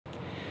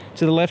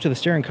to the left of the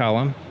steering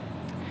column.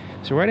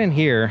 So right in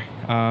here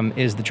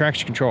is the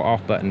traction control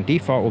off button.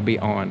 Default will be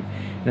on.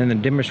 And then the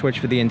dimmer switch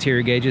for the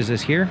interior gauges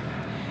is here.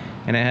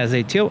 And it has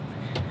a tilt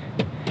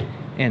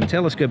and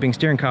telescoping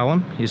steering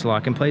column. You just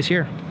lock in place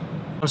here.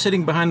 I'm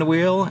sitting behind the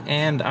wheel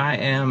and I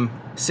am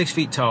 6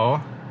 feet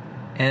tall.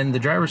 And the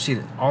driver's seat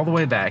is all the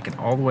way back and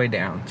all the way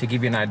down to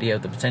give you an idea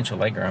of the potential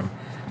legroom.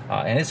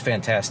 And it's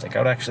fantastic. I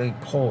would actually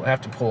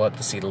have to pull up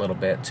the seat a little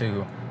bit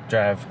to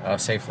drive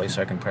safely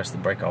so I can press the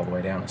brake all the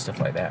way down and stuff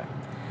like that.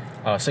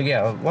 So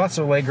yeah, lots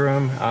of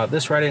legroom.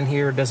 This right in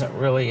here doesn't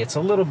really, it's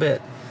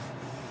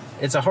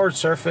a hard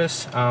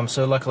surface,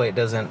 so luckily it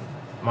doesn't,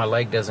 my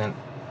leg doesn't,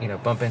 you know,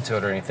 bump into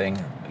it or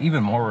anything.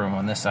 Even more room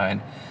on this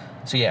side.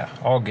 So yeah,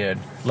 all good.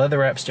 Leather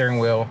wrap steering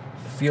wheel,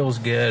 feels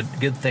good,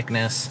 good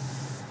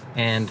thickness,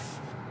 and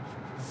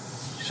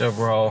just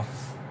overall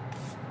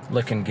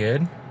looking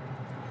good.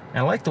 And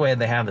I like the way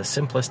they have the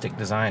simplistic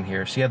design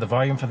here. So you have the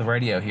volume for the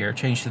radio here,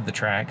 changed to the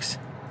tracks.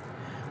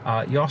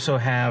 You also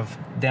have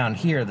down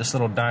here this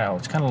little dial.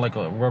 It's kind of like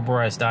a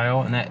rubberized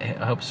dial, and that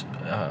helps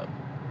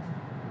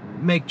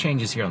make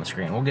changes here on the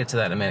screen. We'll get to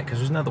that in a minute because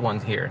there's another one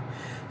here.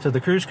 So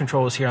the cruise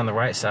control is here on the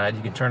right side.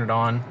 You can turn it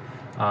on,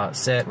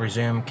 set,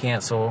 resume,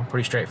 cancel.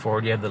 Pretty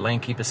straightforward. You have the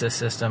lane keep assist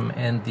system,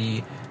 and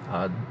the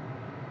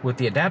with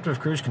the adaptive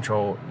cruise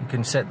control, you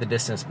can set the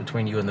distance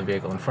between you and the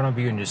vehicle in front of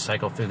you and just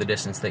cycle through the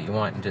distance that you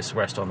want and just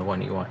rest on the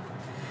one you want.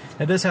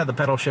 It does have the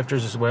pedal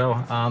shifters as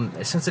well.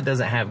 Since it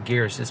doesn't have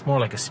gears, it's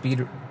more like a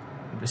speed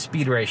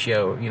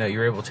ratio. You know,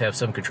 you're able to have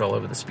some control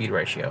over the speed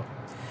ratio.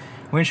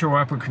 Windshield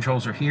wiper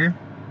controls are here.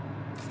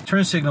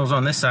 Turn signals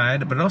on this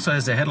side, but it also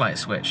has a headlight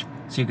switch.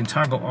 So you can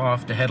toggle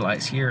off the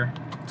headlights here,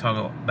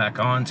 toggle back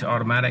on to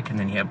automatic, and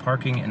then you have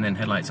parking and then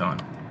headlights on.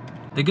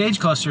 The gauge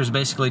cluster is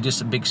basically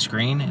just a big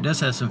screen. It does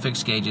have some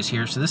fixed gauges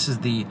here. So this is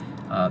the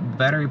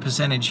battery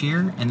percentage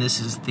here, and this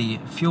is the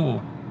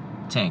fuel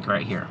tank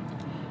right here.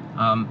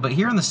 But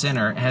here in the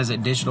center, it has a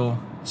digital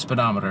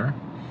speedometer.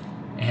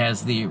 It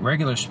has the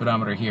regular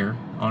speedometer here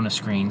on the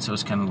screen, so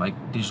it's kind of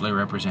like digitally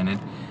represented.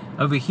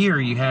 Over here,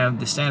 you have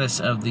the status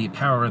of the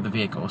power of the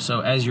vehicle. So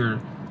as you're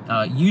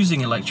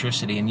using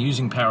electricity and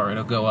using power,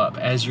 it'll go up.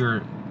 As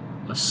you're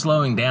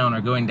slowing down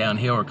or going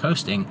downhill or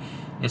coasting,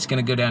 it's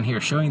going to go down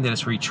here, showing that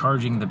it's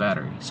recharging the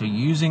battery. So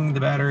using the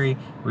battery,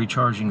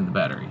 recharging the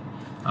battery.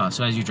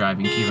 So as you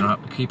drive, you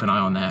can keep an eye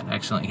on that.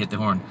 Accidentally hit the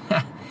horn.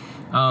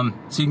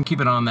 So you can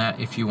keep it on that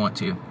if you want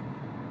to.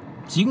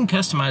 So you can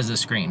customize the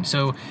screen.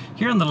 So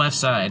here on the left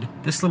side,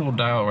 this little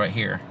dial right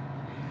here,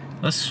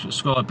 let's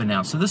scroll up and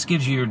down. So this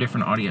gives you your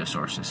different audio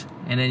sources,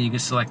 and then you can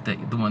select the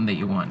one that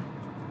you want.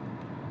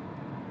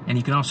 And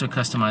you can also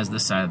customize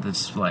this side of the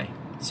display.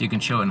 So you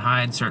can show and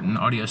hide certain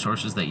audio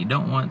sources that you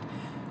don't want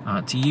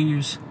to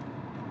use.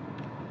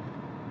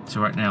 So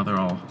right now they're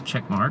all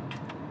check marked.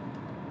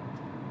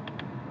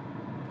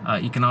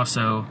 You can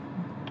also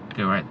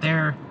go right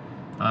there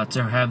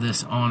to have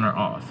this on or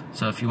off.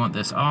 So if you want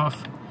this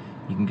off,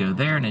 you can go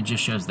there and it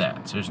just shows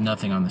that. So there's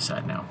nothing on this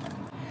side now.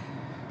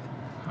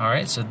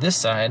 Alright, so this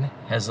side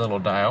has a little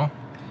dial,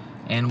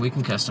 and we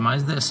can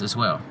customize this as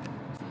well.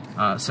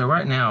 So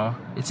right now,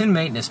 it's in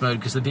maintenance mode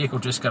because the vehicle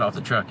just got off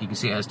the truck. You can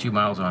see it has 2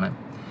 miles on it.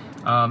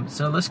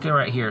 So let's go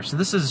right here. So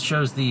this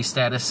shows the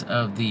status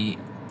of the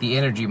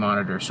energy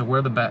monitor. So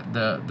where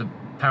the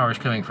power is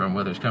coming from,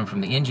 whether it's coming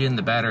from the engine,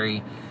 the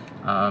battery,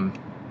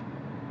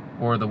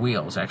 or the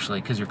wheels, actually,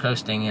 because you're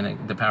coasting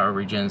and the power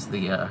regenerates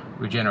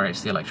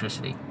the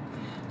electricity.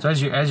 So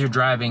as you're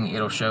driving,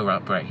 it'll show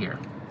up right here.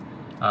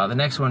 The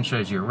next one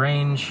shows your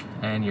range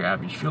and your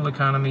average fuel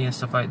economy and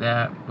stuff like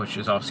that, which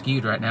is all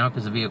skewed right now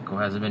because the vehicle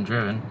hasn't been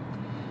driven.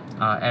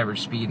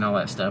 Average speed and all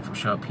that stuff will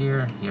show up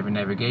here. You have a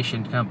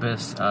navigation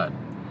compass,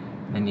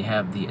 then you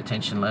have the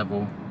attention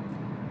level,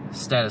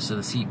 status of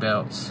the seat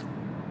belts,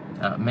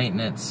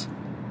 maintenance,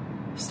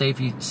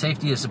 safety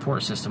and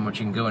support system, which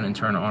you can go in and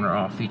turn on or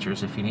off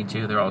features if you need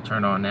to. They're all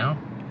turned on now.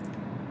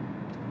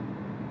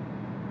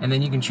 And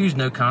then you can choose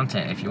no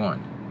content if you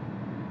want.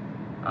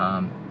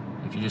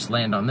 If you just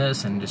land on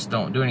this and just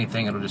don't do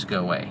anything, it'll just go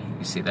away. You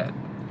can see that.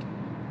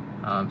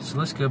 So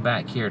let's go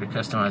back here to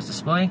customize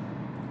display.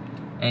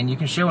 And you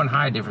can show and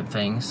hide different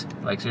things.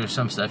 Like there's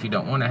some stuff you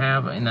don't want to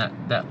have in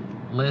that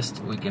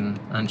list. We can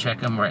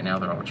uncheck them. Right now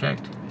they're all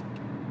checked.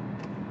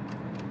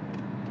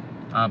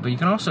 But you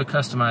can also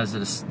customize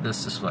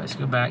this display. So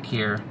go back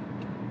here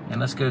and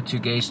let's go to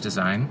gauge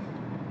design.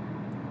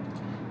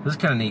 This is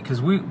kind of neat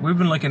because we've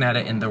been looking at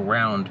it in the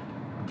round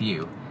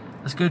view.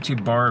 Let's go to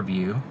bar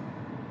view.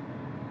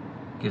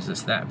 Gives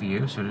us that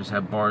view, so just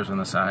have bars on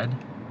the side.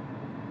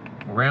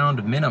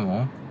 Round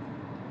minimal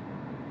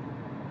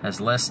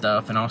has less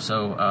stuff, and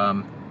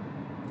also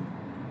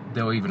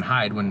they'll even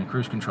hide when the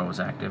cruise control is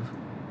active.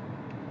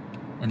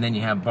 And then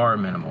you have bar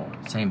minimal,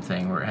 same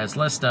thing, where it has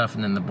less stuff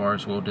and then the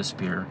bars will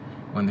disappear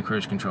when the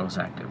cruise control is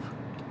active.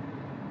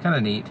 Kind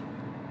of neat.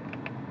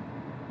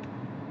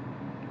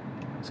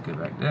 Let's go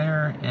back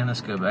there, and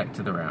let's go back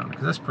to the round,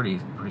 because that's pretty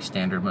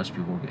standard. Most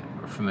people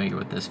are familiar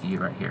with this view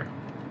right here.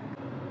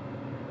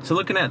 So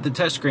looking at the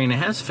touchscreen, it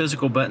has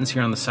physical buttons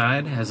here on the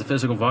side. It has a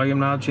physical volume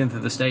knob to enter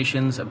the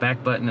stations, a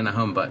back button, and a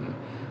home button.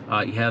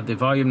 You have the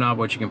volume knob,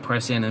 which you can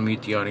press in and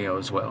mute the audio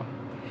as well.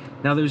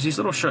 Now there's these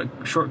little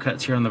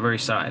shortcuts here on the very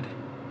side,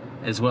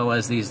 as well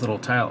as these little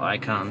tile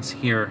icons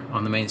here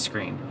on the main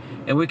screen.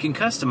 And we can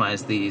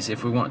customize these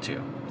if we want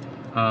to.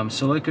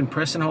 So we can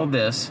press and hold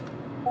this,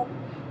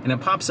 and it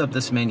pops up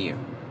this menu.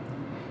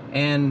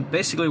 And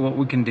basically what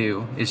we can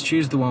do is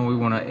choose the one we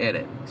want to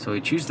edit. So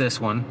we choose this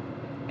one,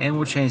 and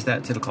we'll change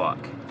that to the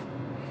clock.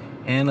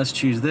 And let's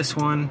choose this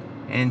one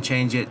and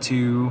change it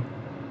to,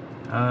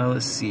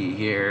 let's see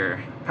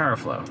here, power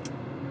flow.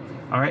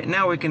 Alright,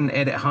 now we can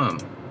edit hum.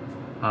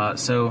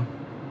 So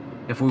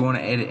if we want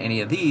to edit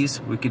any of these,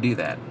 we could do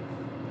that.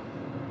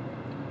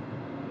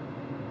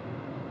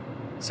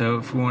 So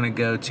if we want to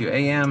go to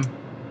AM,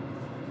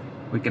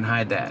 we can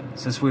hide that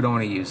since we don't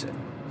want to use it.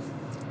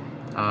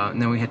 And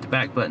then we hit the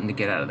back button to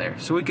get out of there.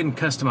 So we can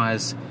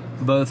customize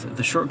both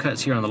the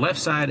shortcuts here on the left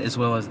side as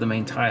well as the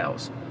main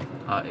tiles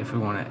if we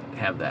want to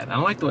have that. I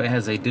like the way it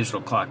has a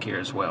digital clock here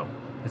as well.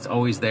 It's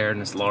always there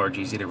and it's large,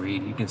 easy to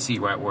read. You can see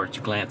right where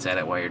to glance at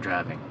it while you're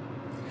driving.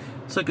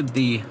 Let's look at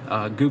the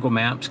Google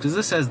Maps, because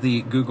this has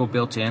the Google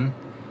built in.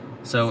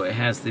 So it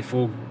has the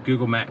full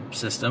Google Map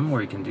system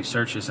where you can do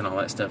searches and all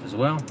that stuff as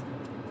well.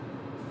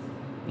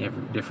 You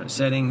have different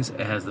settings.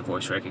 It has the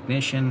voice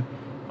recognition,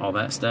 all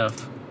that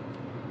stuff.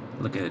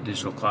 Look at the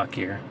digital clock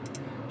here,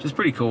 which is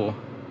pretty cool.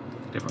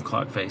 Different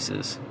clock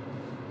faces.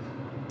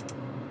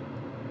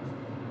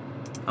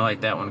 I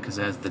like that one because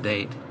it has the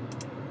date.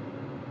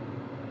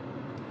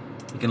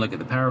 You can look at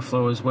the power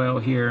flow as well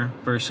here,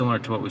 very similar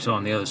to what we saw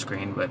on the other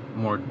screen, but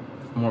more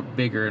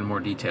bigger and more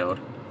detailed.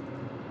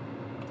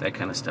 That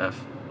kind of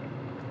stuff.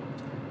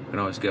 You can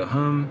always go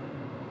home,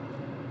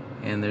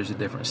 and there's the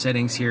different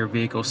settings here: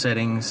 vehicle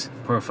settings,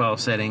 profile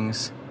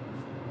settings,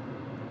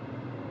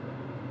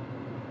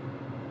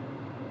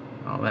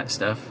 all that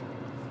stuff.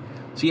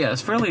 So yeah,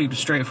 it's fairly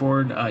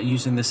straightforward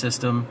using the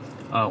system.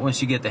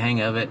 Once you get the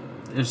hang of it,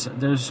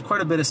 there's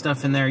quite a bit of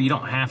stuff in there. You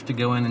don't have to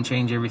go in and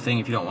change everything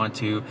if you don't want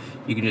to.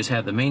 You can just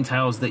have the main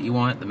tiles that you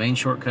want, the main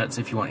shortcuts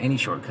if you want any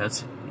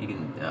shortcuts. You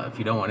can, if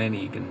you don't want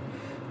any, you can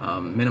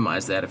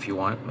minimize that if you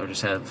want, or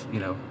just have, you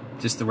know,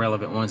 just the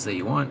relevant ones that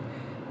you want,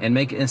 and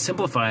make it and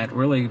simplify it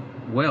really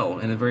well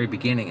in the very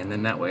beginning. And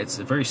then that way, it's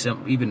a very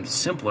even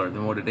simpler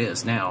than what it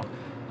is now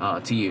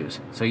to use.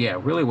 So yeah,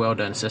 really well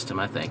done system,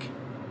 I think.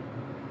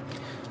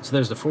 So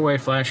there's the four-way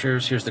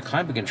flashers. Here's the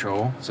climate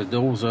control. So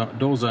dual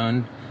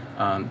zone.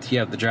 You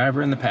have the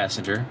driver and the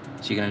passenger,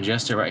 so you can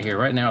adjust it right here.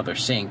 Right now they're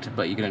synced,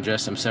 but you can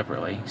adjust them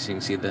separately. So you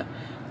can see the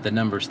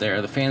numbers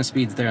there. The fan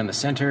speed's there in the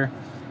center.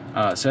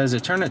 So as I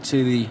turn it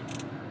to the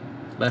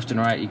left and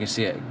right, you can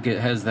see it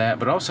has that,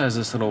 but also has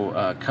this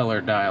little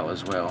color dial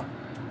as well.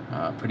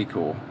 Pretty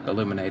cool,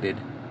 illuminated.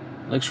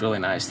 Looks really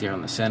nice there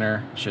on the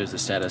center. Shows the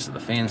status of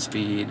the fan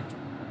speed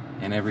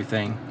and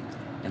everything.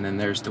 And then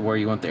there's where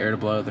you want the air to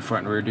blow. The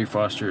front and rear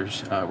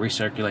defrosters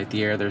recirculate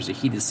the air. There's a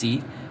heated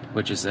seat,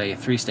 which is a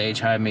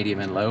 3-stage, high, medium,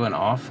 and low, and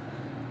off.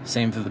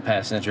 Same for the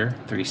passenger,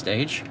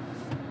 3-stage.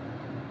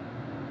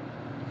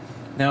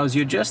 Now as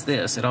you adjust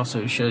this, it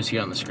also shows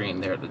you on the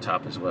screen there at the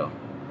top as well.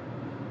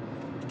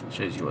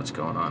 Shows you what's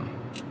going on.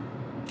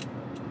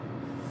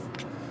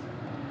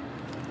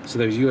 So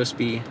there's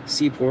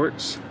USB-C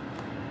ports,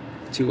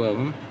 2 of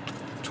them,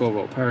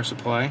 12-volt power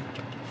supply,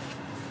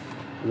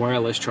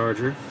 wireless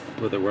charger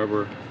with a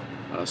rubber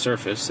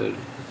surface so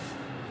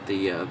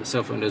the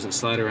cell phone doesn't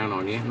slide around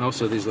on you, and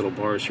also these little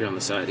bars here on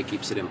the side, it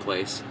keeps it in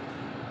place.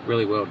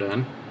 Really well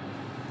done.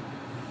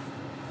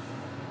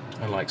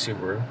 Unlike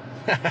Subaru.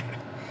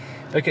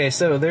 Okay,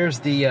 so there's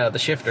the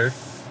shifter.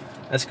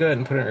 Let's go ahead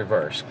and put it in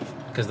reverse,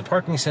 because the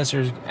parking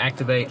sensors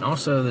activate, and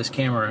also this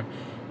camera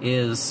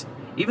is,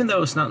 even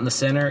though it's not in the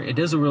center, it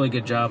does a really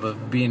good job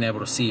of being able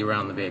to see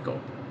around the vehicle.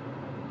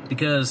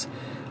 Because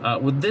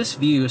with this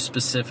view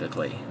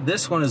specifically,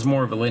 this one is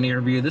more of a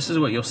linear view. This is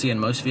what you'll see in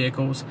most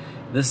vehicles.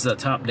 This is a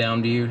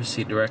top-down view, you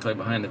see directly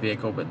behind the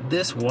vehicle, but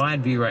this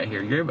wide view right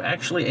here, you're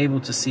actually able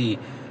to see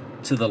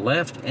to the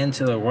left and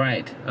to the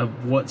right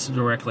of what's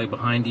directly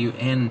behind you,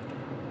 and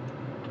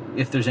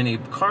if there's any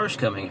cars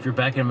coming, if you're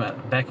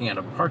backing out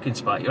of a parking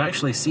spot, you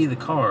actually see the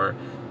car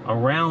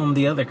around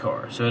the other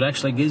car. So it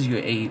actually gives you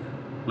a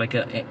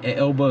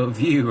elbow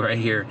view right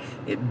here.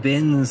 It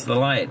bends the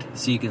light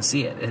so you can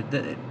see it.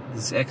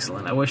 It's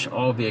excellent. I wish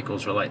all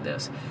vehicles were like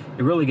this.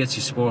 It really gets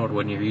you spoiled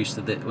when you're used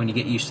to when you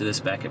get used to this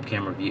backup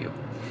camera view.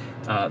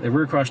 The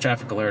rear cross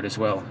traffic alert as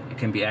well. It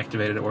can be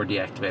activated or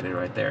deactivated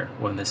right there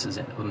when this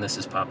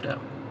is popped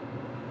up.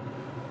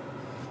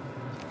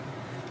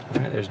 All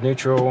right, there's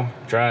neutral,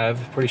 drive,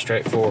 pretty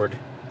straightforward.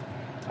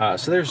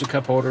 So there's the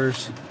cup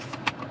holders,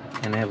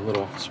 and they have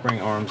little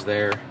spring arms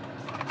there.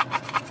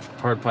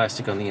 Hard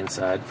plastic on the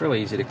inside,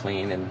 fairly easy to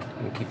clean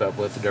and keep up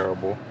with,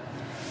 durable.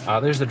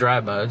 There's the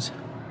drive modes.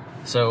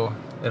 So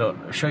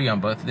it'll show you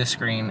on both this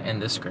screen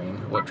and this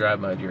screen what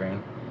drive mode you're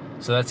in.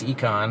 So that's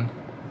Econ.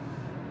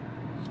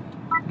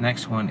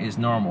 Next one is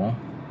normal.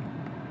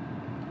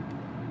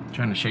 I'm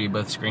trying to show you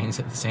both screens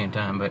at the same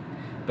time, but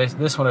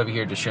This one over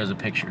here just shows a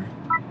picture.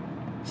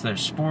 So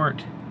there's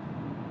sport,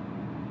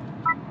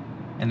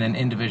 and then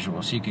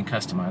individual, so you can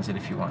customize it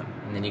if you want.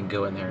 And then you can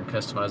go in there and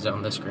customize it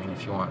on this screen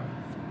if you want.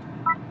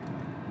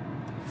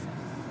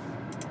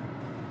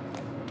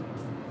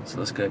 So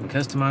let's go ahead and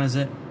customize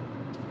it.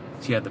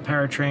 So you have the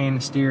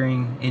powertrain,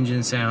 steering,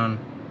 engine sound,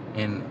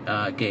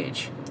 and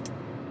gauge.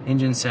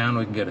 Engine sound,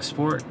 we can go to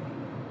sport.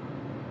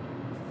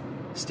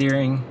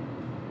 Steering,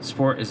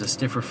 sport is a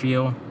stiffer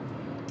feel.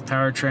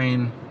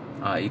 Powertrain,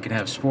 you can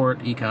have sport,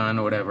 econ,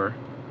 or whatever.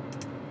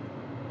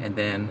 And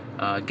then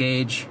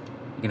gauge,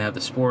 you can have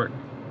the sport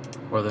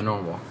or the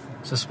normal.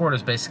 So sport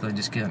is basically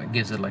just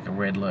gives it like a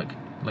red look,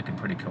 looking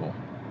pretty cool.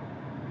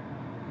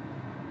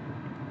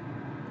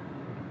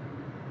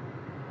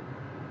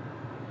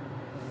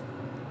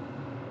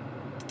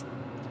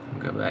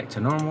 Go back to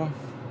normal,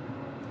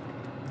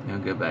 and we'll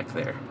go back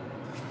there.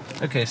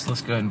 Okay, so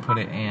let's go ahead and put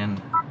it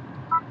in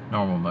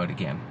normal mode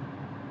again.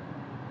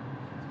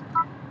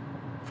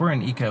 If we're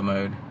in eco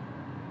mode,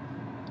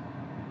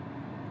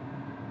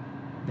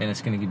 then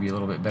it's going to give you a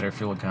little bit better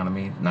fuel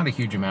economy. Not a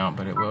huge amount,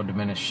 but it will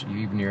diminish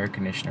even your air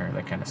conditioner,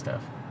 that kind of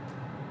stuff.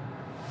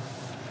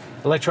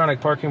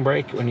 Electronic parking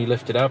brake, when you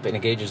lift it up, it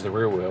engages the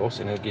rear wheels,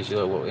 and it gives you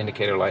a little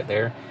indicator light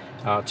there.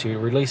 To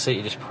release it,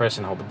 you just press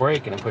and hold the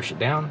brake, and then push it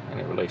down, and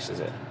it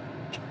releases it.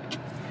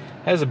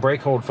 Has a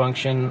brake hold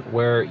function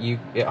where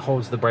it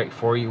holds the brake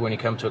for you when you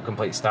come to a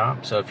complete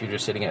stop. So if you're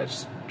just sitting at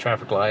a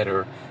traffic light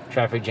or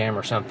traffic jam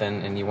or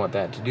something and you want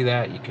that to do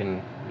that,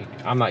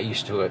 I'm not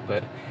used to it,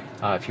 but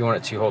if you want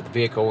it to hold the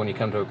vehicle when you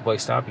come to a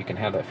complete stop, you can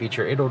have that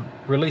feature. It'll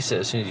release it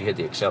as soon as you hit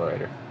the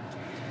accelerator.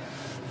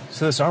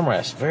 So this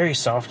armrest, very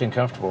soft and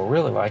comfortable,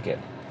 really like it.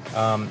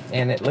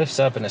 And it lifts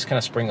up and it's kind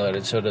of spring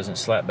loaded so it doesn't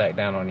slap back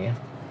down on you.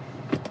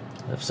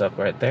 Lifts up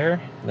right there.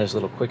 There's a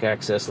little quick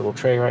access little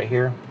tray right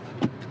here.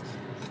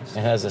 It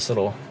has this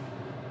little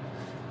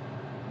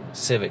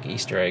Civic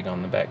Easter egg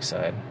on the back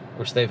side,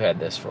 which they've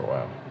had this for a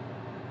while.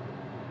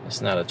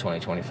 It's not a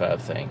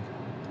 2025 thing.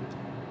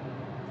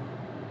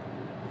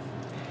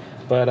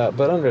 But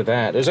under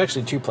that, there's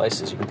actually two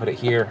places. You can put it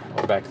here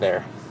or back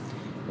there.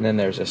 And then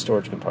there's a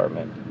storage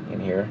compartment in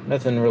here.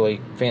 Nothing really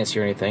fancy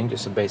or anything,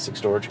 just a basic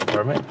storage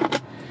compartment.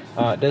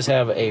 It does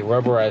have a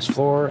rubberized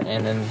floor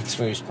and then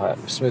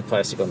smooth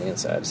plastic on the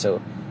inside.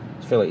 So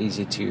it's fairly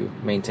easy to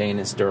maintain.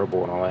 It's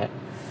durable and all that,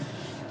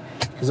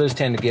 because those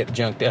tend to get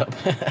junked up.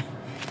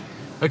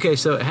 Okay,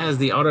 so it has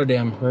the auto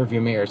dim rear view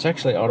mirror. It's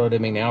actually auto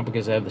dimming now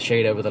because I have the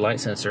shade over the light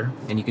sensor,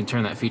 and you can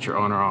turn that feature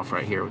on or off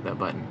right here with that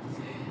button.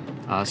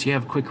 So you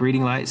have quick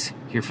reading lights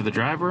here for the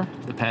driver,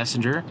 the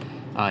passenger.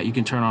 You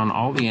can turn on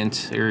all the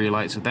interior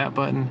lights with that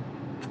button,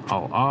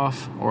 all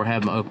off, or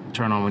have them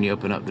turn on when you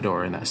open up the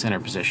door in that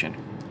center position.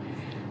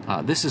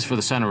 This is for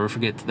the sunroof.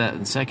 We'll get to that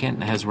in a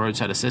second. It has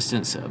roadside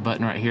assistance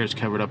button right here. It's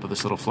covered up with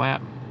this little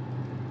flap.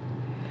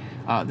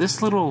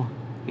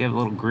 You have a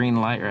little green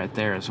light right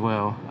there as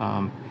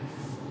well.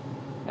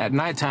 At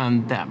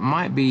nighttime, that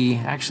might be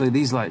actually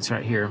these lights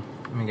right here.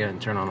 Let me go ahead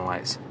and turn on the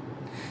lights.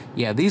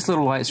 Yeah, these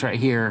little lights right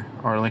here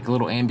are like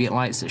little ambient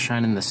lights that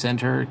shine in the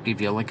center, give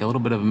you like a little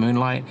bit of a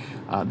moonlight.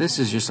 This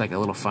is just like a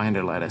little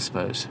finder light, I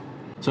suppose.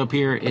 So up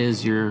here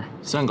is your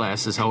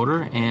sunglasses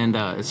holder, and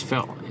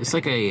it's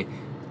like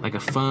a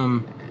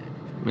foam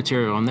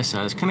material on this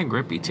side. It's kind of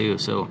grippy too.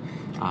 So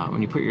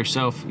when you put your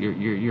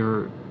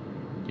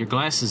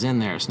glasses in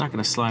there, it's not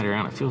going to slide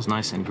around. It feels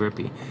nice and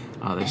grippy.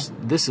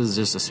 This is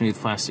just a smooth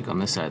plastic on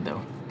this side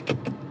though.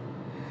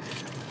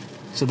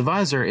 So the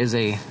visor is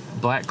a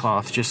black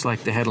cloth, just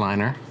like the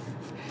headliner,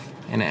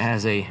 and it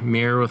has a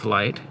mirror with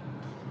light.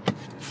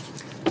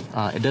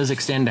 It does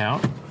extend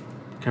out,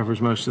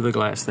 covers most of the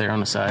glass there on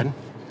the side.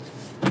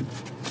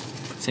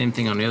 Same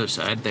thing on the other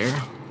side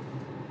there.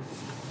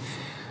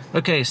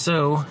 Okay,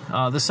 so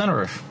the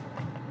sunroof.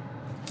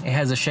 It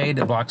has a shade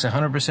that blocks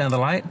 100% of the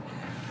light.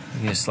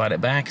 You just slide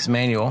it back, it's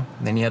manual.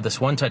 Then you have this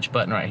one-touch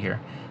button right here.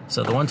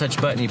 So the one-touch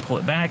button, you pull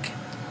it back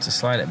to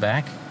slide it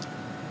back.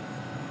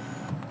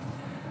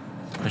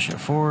 Push it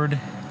forward.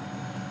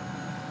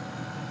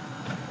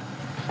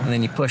 And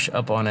then you push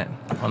up on it,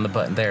 on the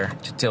button there,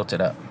 to tilt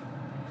it up.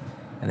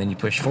 And then you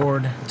push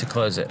forward to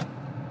close it.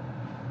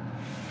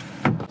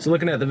 So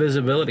looking at the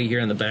visibility here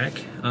in the back,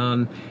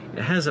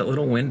 it has that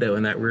little window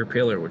in that rear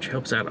pillar, which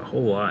helps out a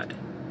whole lot.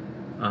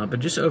 But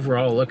just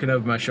overall, looking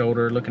over my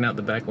shoulder, looking out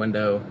the back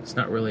window, it's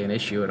not really an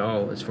issue at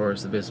all as far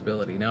as the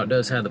visibility. Now it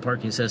does have the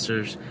parking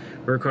sensors,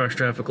 rear cross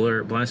traffic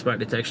alert, blind spot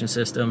detection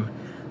system,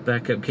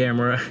 backup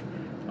camera,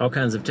 all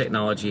kinds of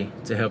technology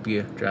to help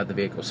you drive the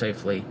vehicle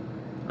safely.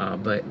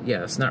 But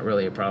yeah, it's not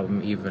really a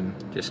problem even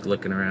just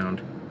looking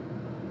around.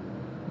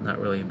 Not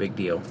really a big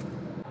deal.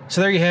 So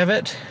there you have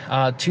it,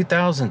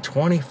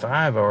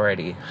 2025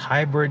 already,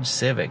 hybrid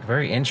Civic,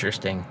 very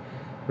interesting.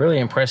 Really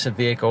impressive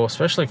vehicle,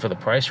 especially for the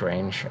price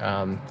range.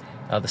 The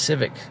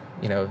Civic,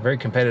 very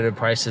competitive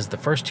prices. The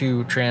first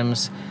two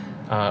trims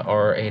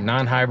are a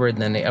non-hybrid,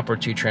 and then the upper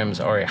two trims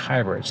are a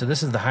hybrid. So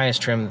this is the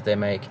highest trim that they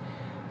make.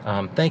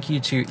 Thank you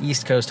to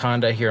East Coast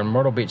Honda here in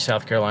Myrtle Beach,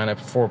 South Carolina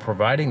for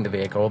providing the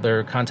vehicle.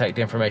 Their contact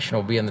information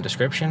will be in the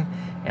description,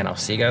 and I'll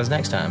see you guys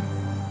next time.